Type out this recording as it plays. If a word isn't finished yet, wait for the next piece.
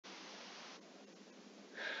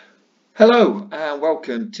Hello and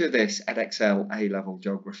welcome to this Edexcel A-Level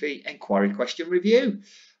Geography Enquiry Question Review.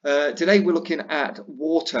 Today we're looking at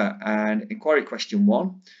water and Enquiry Question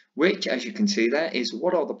 1, which, as you can see there, is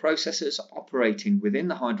what are the processes operating within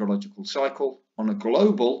the hydrological cycle on a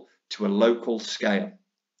global to a local scale.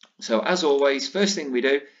 So as always, first thing we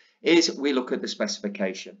do is we look at the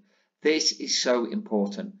specification. This is so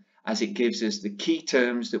important as it gives us the key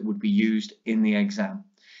terms that would be used in the exam.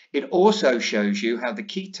 It also shows you how the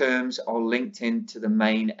key terms are linked into the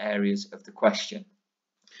main areas of the question.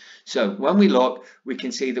 So when we look, we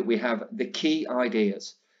can see that we have the key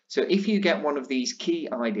ideas. So if you get one of these key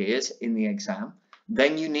ideas in the exam,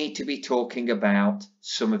 then you need to be talking about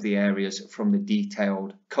some of the areas from the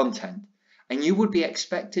detailed content. And you would be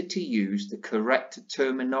expected to use the correct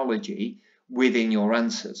terminology within your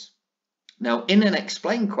answers. Now, in an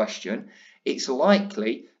explain question, it's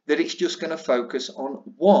likely that it's just going to focus on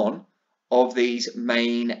one of these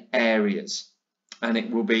main areas, and it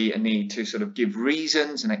will be a need to sort of give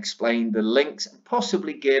reasons and explain the links and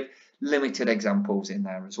possibly give limited examples in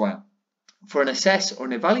there as well. For an assess or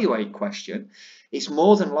an evaluate question, it's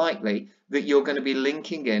more than likely that you're going to be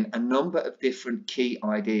linking in a number of different key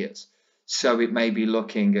ideas. So it may be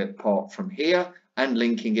looking at part from here and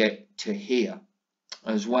linking it to here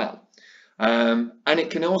as well. And it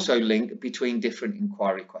can also link between different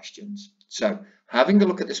inquiry questions. So having a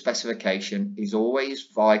look at the specification is always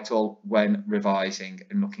vital when revising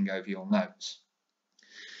and looking over your notes.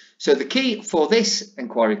 So the key for this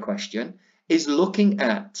inquiry question is looking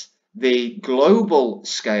at the global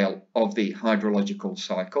scale of the hydrological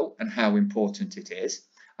cycle and how important it is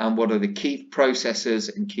and what are the key processes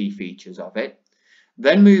and key features of it.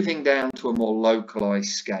 Then moving down to a more localized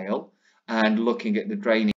scale and looking at the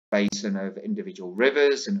drainage basin of individual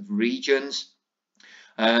rivers and of regions,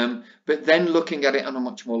 but then looking at it on a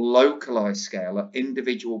much more localized scale at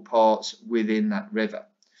individual parts within that river.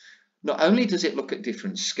 Not only does it look at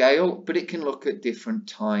different scale, but it can look at different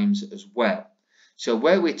times as well. So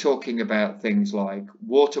where we're talking about things like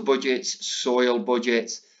water budgets, soil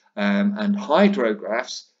budgets, and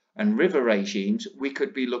hydrographs and river regimes, we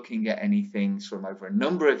could be looking at anything from over a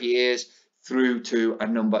number of years through to a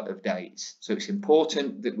number of days. So it's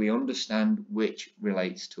important that we understand which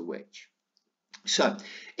relates to which. So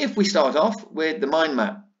if we start off with the mind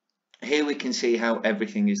map, here we can see how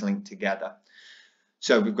everything is linked together.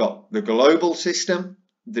 So we've got the global system,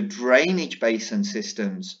 the drainage basin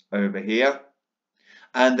systems over here,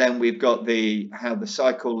 and then we've got how the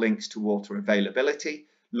cycle links to water availability,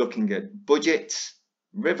 looking at budgets,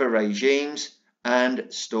 river regimes, and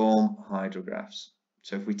storm hydrographs.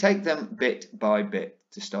 So if we take them bit by bit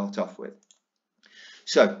to start off with.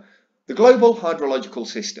 So the global hydrological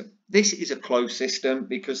system. This is a closed system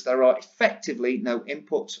because there are effectively no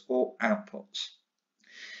inputs or outputs.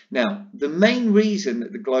 Now, the main reason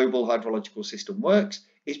that the global hydrological system works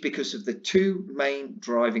is because of the two main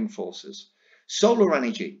driving forces. Solar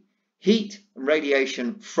energy, heat and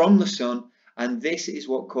radiation from the sun, and this is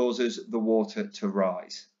what causes the water to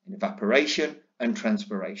rise in evaporation and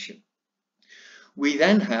transpiration. We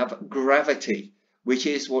then have gravity, which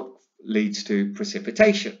is what leads to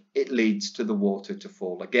precipitation. It leads to the water to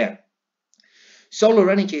fall again.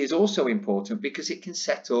 Solar energy is also important because it can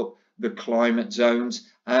set up the climate zones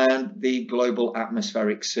and the global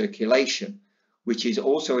atmospheric circulation, which is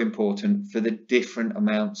also important for the different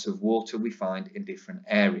amounts of water we find in different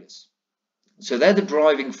areas. So they're the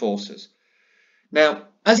driving forces. Now,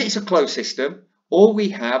 as it's a closed system, all we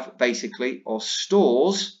have basically are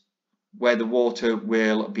stores where the water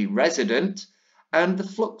will be resident, and the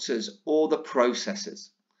fluxes or the processes.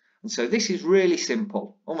 And so this is really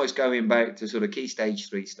simple, almost going back to sort of key stage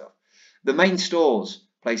 3 stuff. The main stores,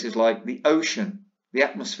 places like the ocean, the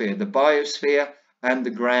atmosphere, the biosphere, and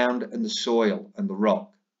the ground and the soil and the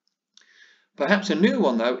rock. Perhaps a new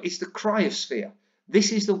one though is the cryosphere.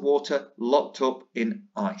 This is the water locked up in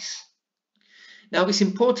ice. Now it's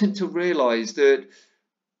important to realize that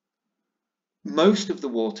most of the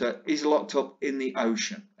water is locked up in the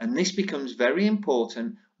ocean, and this becomes very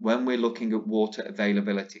important when we're looking at water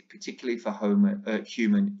availability, particularly for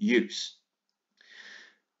human use.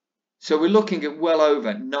 So we're looking at well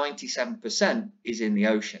over 97% is in the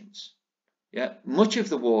oceans. Yeah, much of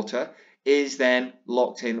the water is then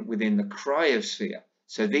locked in within the cryosphere.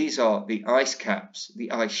 So these are the ice caps,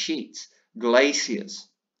 the ice sheets, glaciers.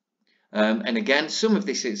 And again, some of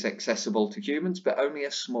this is accessible to humans, but only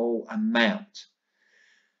a small amount.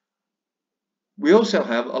 We also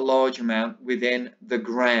have a large amount within the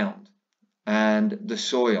ground and the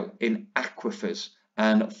soil in aquifers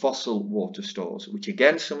and fossil water stores, which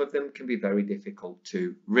again, some of them can be very difficult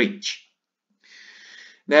to reach.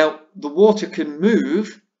 Now, the water can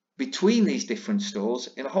move between these different stores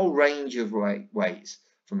in a whole range of ways,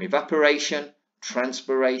 from evaporation,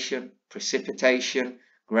 transpiration, precipitation,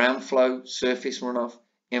 ground flow, surface runoff,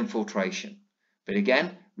 infiltration. But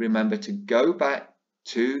again, remember to go back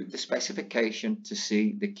to the specification to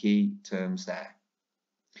see the key terms there.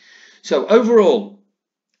 So overall,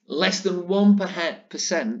 less than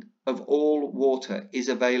 1% of all water is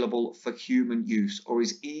available for human use or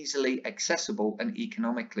is easily accessible and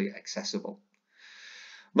economically accessible.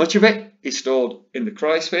 Much of it is stored in the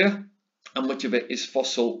cryosphere and much of it is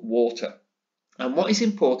fossil water. And what is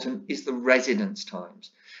important is the residence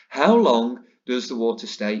times. How long does the water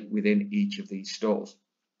stay within each of these stores?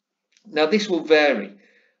 Now this will vary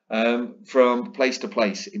from place to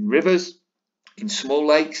place. In rivers, in small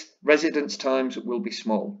lakes, residence times will be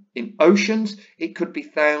small. In oceans, it could be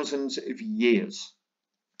thousands of years.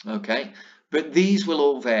 Okay, but these will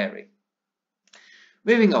all vary.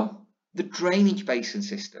 Moving on, the drainage basin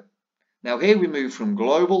system. Now here we move from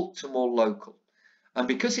global to more local. And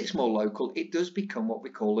because it's more local, it does become what we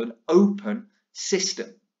call an open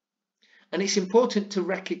system. And it's important to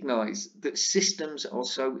recognise that systems are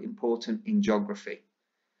so important in geography.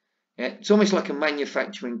 It's almost like a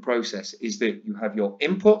manufacturing process, is that you have your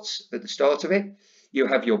inputs at the start of it, you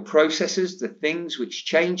have your processes, the things which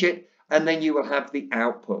change it, and then you will have the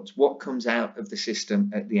output, what comes out of the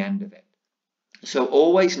system at the end of it. So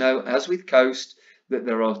always know, as with coast, that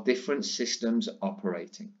there are different systems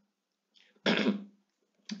operating.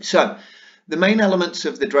 So the main elements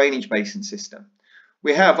of the drainage basin system.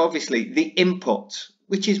 We have obviously the input,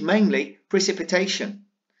 which is mainly precipitation,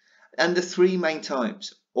 and the three main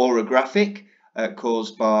types: orographic,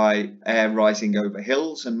 caused by air rising over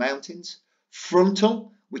hills and mountains;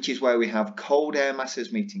 frontal, which is where we have cold air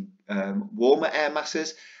masses meeting warmer air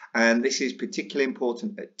masses, and this is particularly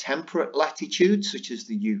important at temperate latitudes such as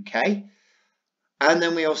the UK. And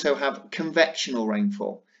then we also have convectional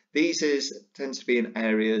rainfall. These tends to be in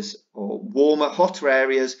areas or warmer, hotter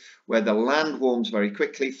areas where the land warms very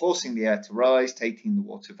quickly, forcing the air to rise, taking the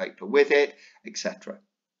water vapour with it, etc.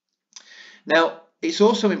 Now, it's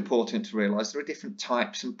also important to realise there are different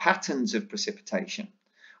types and patterns of precipitation,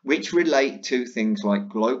 which relate to things like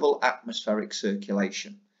global atmospheric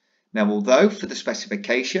circulation. Now, although for the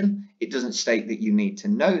specification, it doesn't state that you need to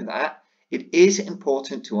know that, it is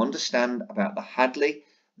important to understand about the Hadley,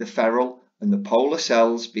 the Ferrell, and the polar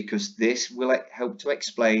cells, because this will help to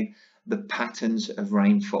explain the patterns of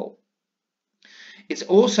rainfall. It's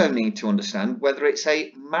also need to understand whether it's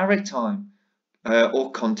a maritime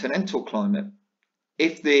or continental climate.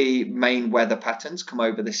 If the main weather patterns come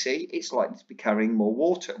over the sea, it's likely to be carrying more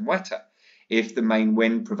water and wetter. If the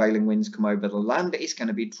main prevailing winds come over the land, it's going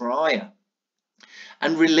to be drier.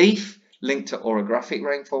 And relief linked to orographic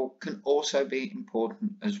rainfall can also be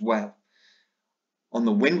important as well. On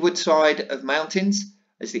the windward side of mountains,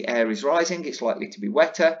 as the air is rising, it's likely to be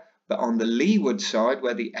wetter, but on the leeward side,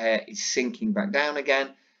 where the air is sinking back down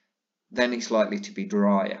again, then it's likely to be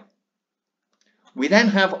drier. We then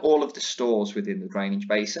have all of the stores within the drainage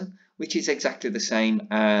basin, which is exactly the same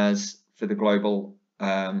as for the global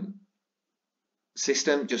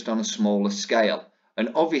system, just on a smaller scale.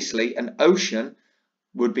 And obviously an ocean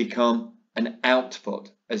would become an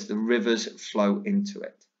output as the rivers flow into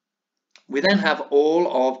it. We then have all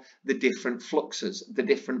of the different fluxes, the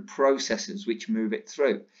different processes which move it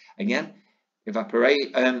through. Again,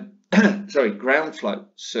 ground flow,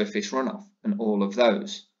 surface runoff, and all of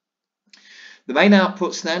those. The main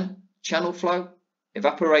outputs then, channel flow,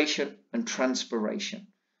 evaporation, and transpiration.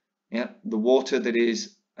 The water that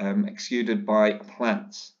is exuded by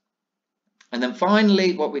plants. And then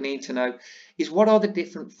finally, what we need to know is what are the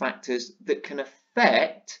different factors that can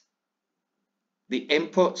affect the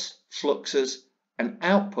inputs, fluxes, and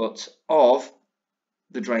outputs of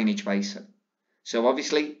the drainage basin. So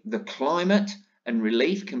obviously the climate and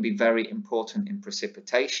relief can be very important in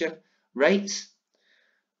precipitation rates,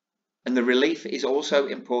 and the relief is also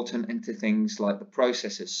important into things like the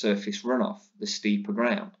processes, surface runoff, the steeper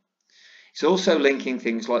ground. It's also linking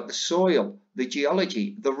things like the soil, the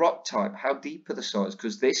geology, the rock type, how deep are the soils,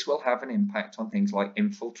 because this will have an impact on things like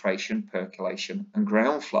infiltration, percolation, and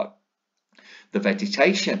ground flow. The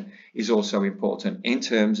vegetation is also important in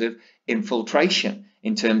terms of infiltration,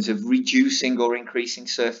 in terms of reducing or increasing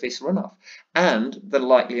surface runoff, and the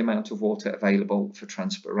likely amount of water available for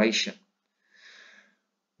transpiration.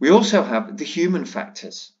 We also have the human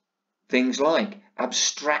factors, things like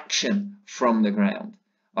abstraction from the ground,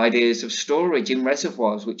 ideas of storage in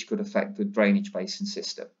reservoirs which could affect the drainage basin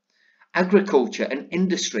system. Agriculture and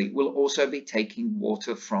industry will also be taking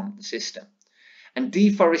water from the system. And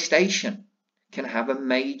deforestation can have a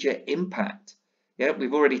major impact. Yeah,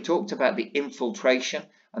 we've already talked about the infiltration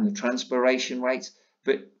and the transpiration rates,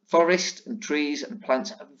 but forests and trees and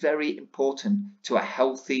plants are very important to a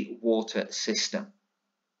healthy water system.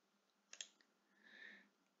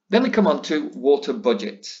 Then we come on to water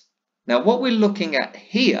budgets. Now what we're looking at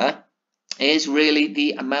here is really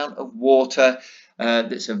the amount of water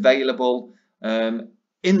that's available in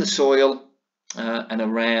the soil and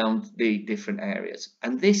around the different areas.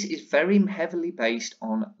 And this is very heavily based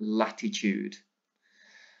on latitude,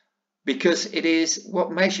 because it is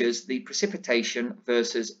what measures the precipitation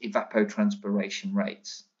versus evapotranspiration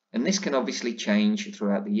rates. And this can obviously change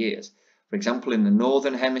throughout the years. For example, in the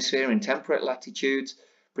northern hemisphere, in temperate latitudes,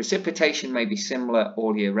 precipitation may be similar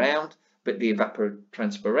all year round, but the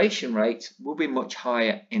evapotranspiration rates will be much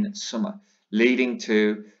higher in summer, leading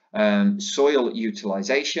to soil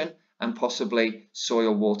utilization and possibly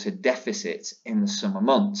soil water deficits in the summer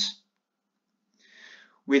months.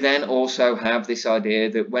 We then also have this idea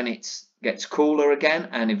that when it gets cooler again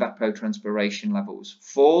and evapotranspiration levels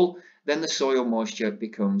fall, then the soil moisture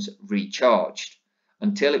becomes recharged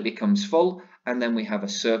until it becomes full, and then we have a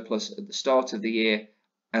surplus at the start of the year,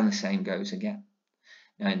 and the same goes again.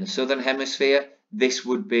 Now in the southern hemisphere, this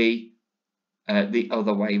would be the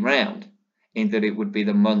other way round, in that it would be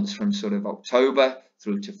the months from sort of October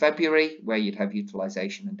through to February where you'd have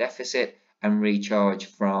utilization and deficit, and recharge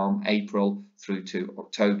from April through to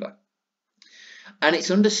October. And it's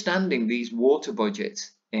understanding these water budgets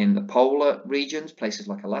in the polar regions, places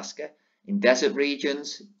like Alaska, in desert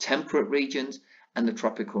regions, temperate regions, and the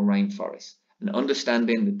tropical rainforests, and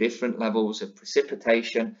understanding the different levels of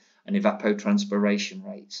precipitation and evapotranspiration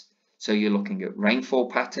rates. So you're looking at rainfall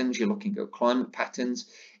patterns, you're looking at climate patterns.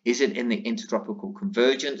 Is it in the intertropical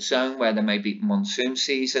convergence zone where there may be monsoon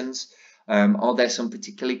seasons? Are there some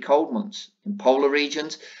particularly cold months in polar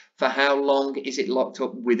regions? For how long is it locked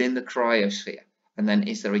up within the cryosphere? And then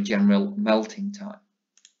is there a general melting time?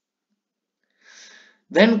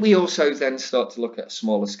 Then we also then start to look at a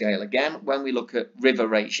smaller scale again when we look at river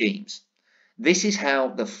regimes. This is how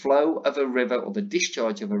the flow of a river or the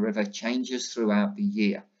discharge of a river changes throughout the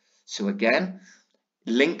year. So again,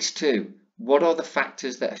 links to what are the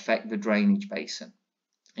factors that affect the drainage basin.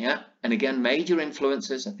 Yeah, and again, major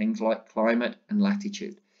influences are things like climate and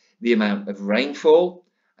latitude, the amount of rainfall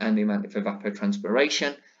and the amount of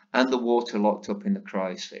evapotranspiration, and the water locked up in the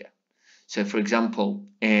cryosphere. So for example,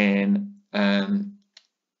 in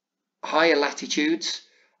higher latitudes,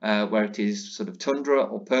 where it is sort of tundra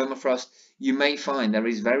or permafrost, you may find there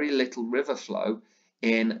is very little river flow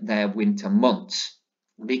in their winter months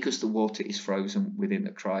because the water is frozen within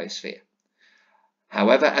the cryosphere.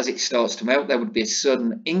 However, as it starts to melt, there would be a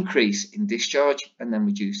sudden increase in discharge and then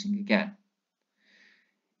reducing again.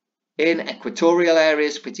 In equatorial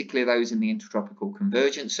areas, particularly those in the intertropical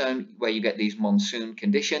convergence zone, where you get these monsoon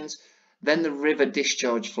conditions, then the river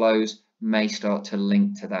discharge flows may start to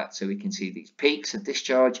link to that. So we can see these peaks of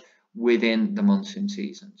discharge within the monsoon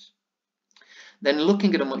seasons. Then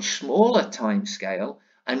looking at a much smaller time scale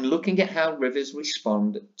and looking at how rivers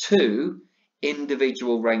respond to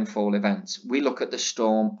individual rainfall events, we look at the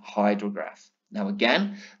storm hydrograph. Now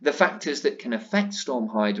again, the factors that can affect storm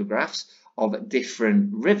hydrographs of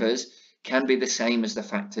different rivers can be the same as the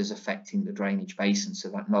factors affecting the drainage basin, so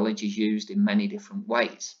that knowledge is used in many different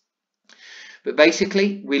ways. But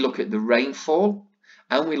basically, we look at the rainfall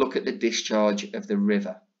and we look at the discharge of the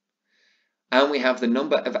river. And we have the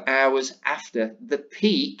number of hours after the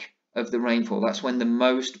peak of the rainfall. That's when the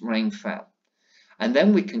most rain fell. And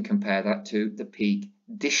then we can compare that to the peak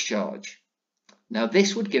discharge. Now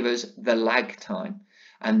this would give us the lag time,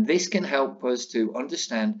 and this can help us to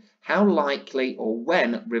understand how likely or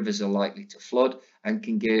when rivers are likely to flood, and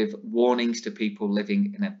can give warnings to people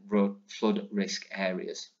living in flood risk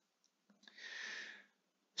areas.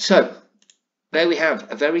 So there we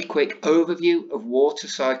have a very quick overview of water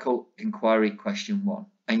cycle inquiry question 1,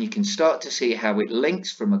 and you can start to see how it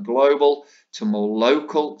links from a global to more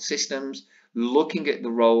local systems, looking at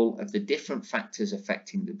the role of the different factors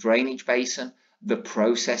affecting the drainage basin, the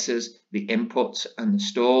processes, the inputs and the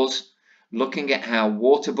stores, looking at how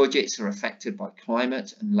water budgets are affected by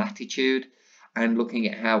climate and latitude, and looking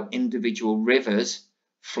at how individual rivers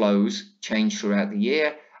flows change throughout the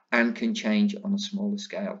year and can change on a smaller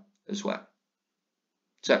scale as well.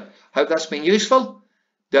 So, hope that's been useful.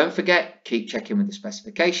 Don't forget, keep checking with the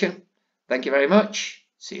specification. Thank you very much.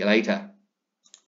 See you later.